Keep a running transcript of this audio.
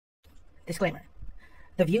Disclaimer.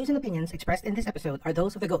 The views and opinions expressed in this episode are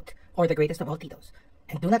those of the GOAT, or the greatest of all Titos,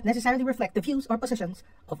 and do not necessarily reflect the views or positions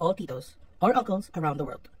of all Titos or uncles around the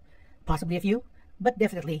world. Possibly a few, but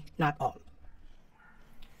definitely not all.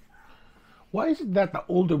 Why is it that the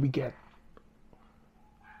older we get,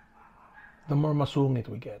 the more masungit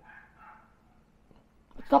we get?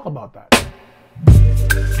 Let's talk about that.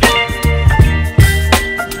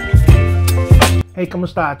 Hey,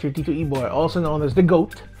 kamusta? It's your Tito E-Boy, also known as the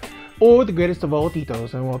GOAT, or the greatest of all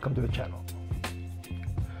Titos, and welcome to the channel.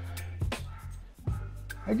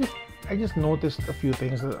 I just noticed a few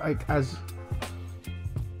things that, like, as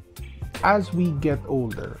we get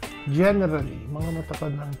older, generally, mga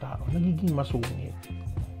matatandang tao, nagiging masungit.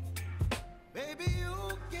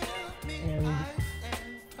 And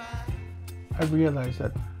I realized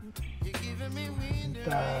that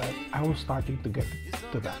I was starting to get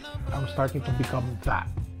to that. I was starting to become that.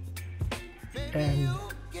 And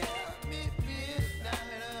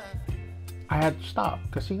I had to stop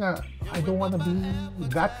kasi nga, I don't want to be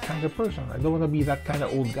that kind of person. I don't want to be that kind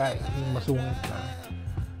of old guy, yung masungit na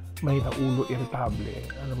may ulo,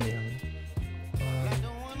 irritable, alam mo yun.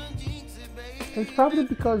 It's probably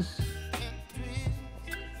because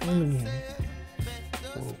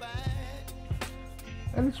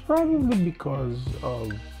and it's probably because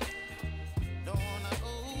of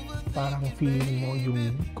parang feeling mo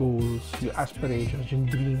yung goals, yung aspirations, yung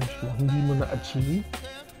dreams mo, hindi mo na-achieve.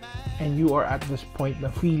 And you are at this point na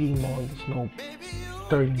feeling mo there's no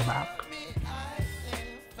turning back.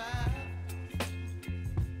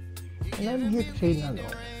 And I'm here to say na, no,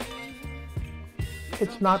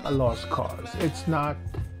 it's not a lost cause. It's not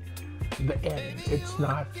the end. It's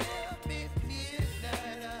not.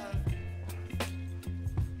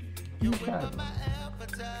 You can.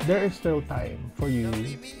 There is still time for you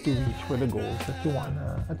to reach for the goals that you want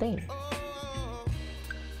to attain.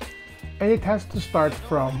 And it has to start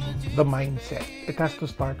from the mindset. It has to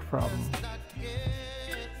start from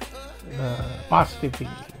positive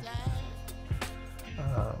thinking.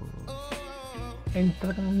 And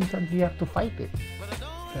talagang minsan you have to fight it.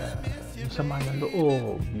 Yung sama ng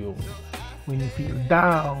loob, yung when you feel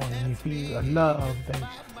down, when you feel unloved,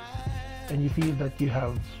 and you feel that you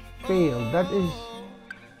have failed, that is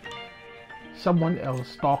someone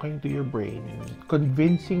else talking to your brain,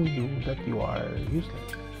 convincing you that you are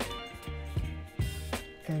useless.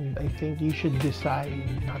 And I think you should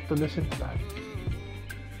decide not to listen to that.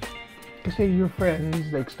 Kasi your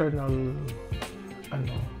friends, the external,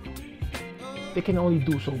 they can only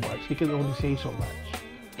do so much. They can only say so much.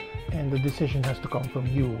 And the decision has to come from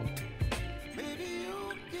you.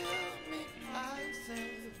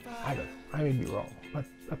 I may be wrong, but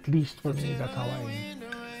at least for me, that's how I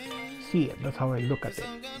see it. That's how I look at it.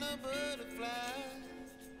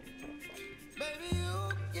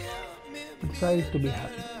 Decide to be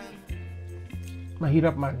happy.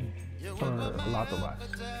 Mahirap man for a lot of us.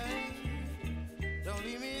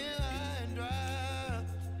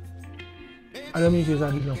 Alam mo yung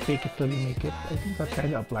sinasabi ng fake it till you make it? I think that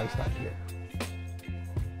kind of applies that here.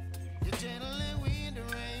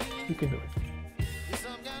 You can do it.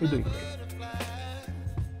 You're doing great.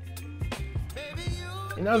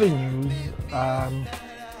 In other news,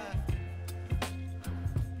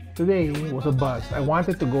 today was a bust. I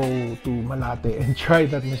wanted to go to Malate and try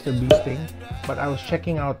that Mr. Beast thing, but I was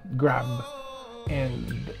checking out Grab,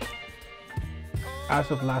 and as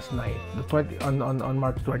of last night, on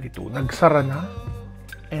March 22, nagsara na,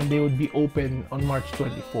 and they would be open on March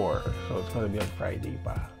 24. So it's gonna be on Friday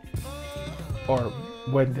pa, or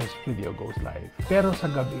when this video goes live. Pero sa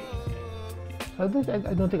gabi. So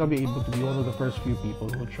I don't think I'll be able to be one of the first few people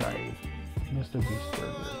who try Mr. Beast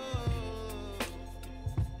Burger.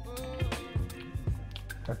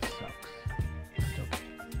 That sucks. Okay.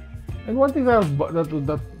 And one thing that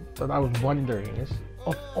I was wondering is,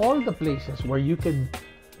 of all the places where you could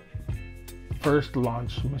first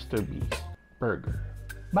launch Mr. Beast Burger,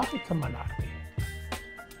 bakit sa Malate?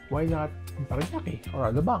 Why not in Paranaque or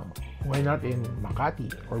Alabang? Why not in Makati?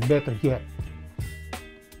 Or better yet,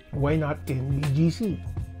 why not in BGC?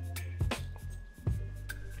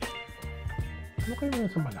 Ano kayo na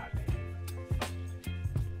sa Malate?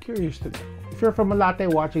 Curious to know. If you're from Malate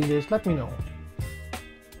watching this, let me know.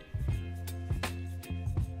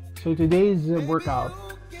 So today's workout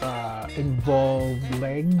involved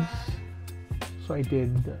legs. So I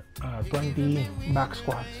did 20 back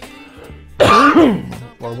squats,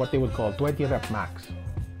 or what they would call 20 rep max.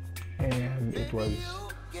 And it was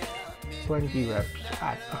 20 reps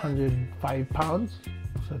at 105 pounds.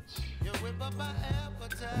 So it's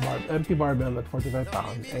empty barbell at 45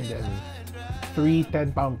 pounds, and then 3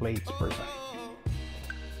 10-pound plates per side.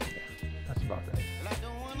 Yeah.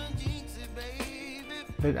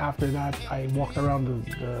 Then after that, I walked around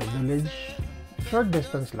the village, short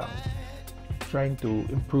distance lang, trying to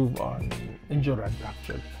improve on endurance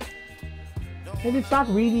actually. And it's not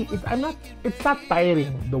really, it's not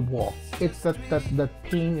tiring, the walk. It's that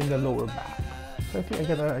pain in the lower back. So I think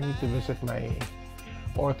I need to visit my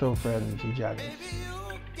ortho friend, si Janice.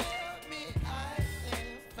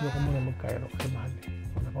 Ayoko muna mag-Cairo kasi mahal eh.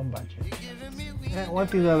 Wala pang budget. And one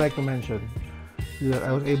thing that I'd like to mention is that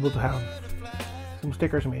I was able to have some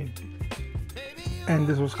stickers made. And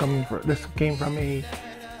this came from a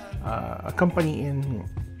company in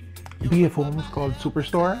BF Homes called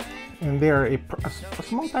Superstore. And they are a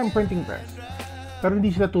small-time printing press. Pero hindi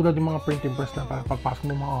sila tulad ng mga printing press na pagpasok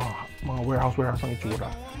mo mga warehouse ang itsura.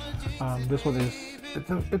 This one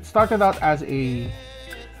it started out as an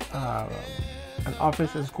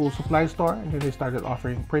office and school supply store, and then they started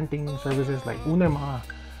offering printing services like una mga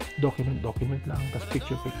document lang, tas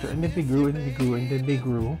picture, and then they grew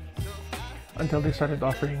until they started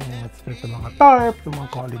offering the mga tarp, the mga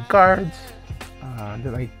calling cards.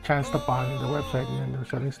 That I chanced upon the website, and then they're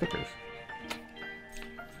selling stickers.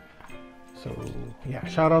 So yeah,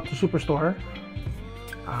 shout out to Superstore.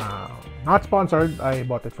 Not sponsored, I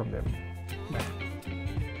bought it from them.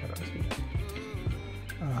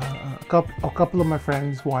 A couple of my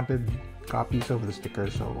friends wanted copies of the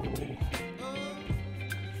stickers, so I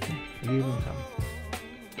gave them some.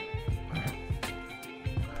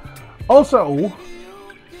 Also,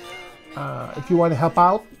 if you want to help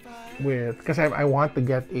out with, because I want to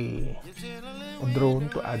get a drone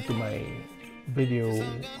to add to my video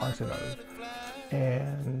arsenal,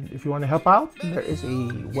 and if you want to help out, there is a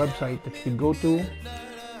website that you can go to.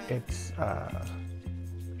 It's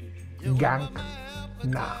Gank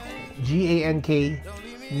Now, GANK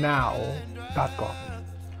now.com.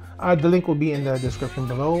 The link will be in the description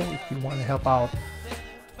below if you want to help out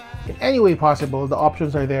in any way possible. The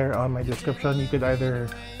options are there on my description. You could either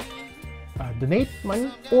donate money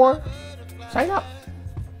or sign up,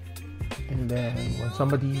 and then when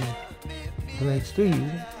somebody donates to you,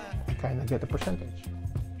 you kind of get a percentage.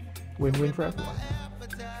 Win-win for everyone.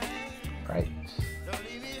 Right?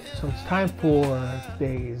 So it's time for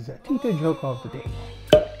today's Tito joke of the day.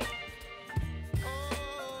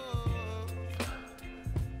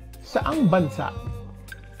 Saang bansa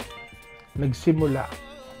nagsimula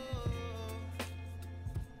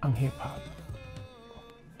ang hip-hop?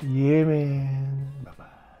 Yemen.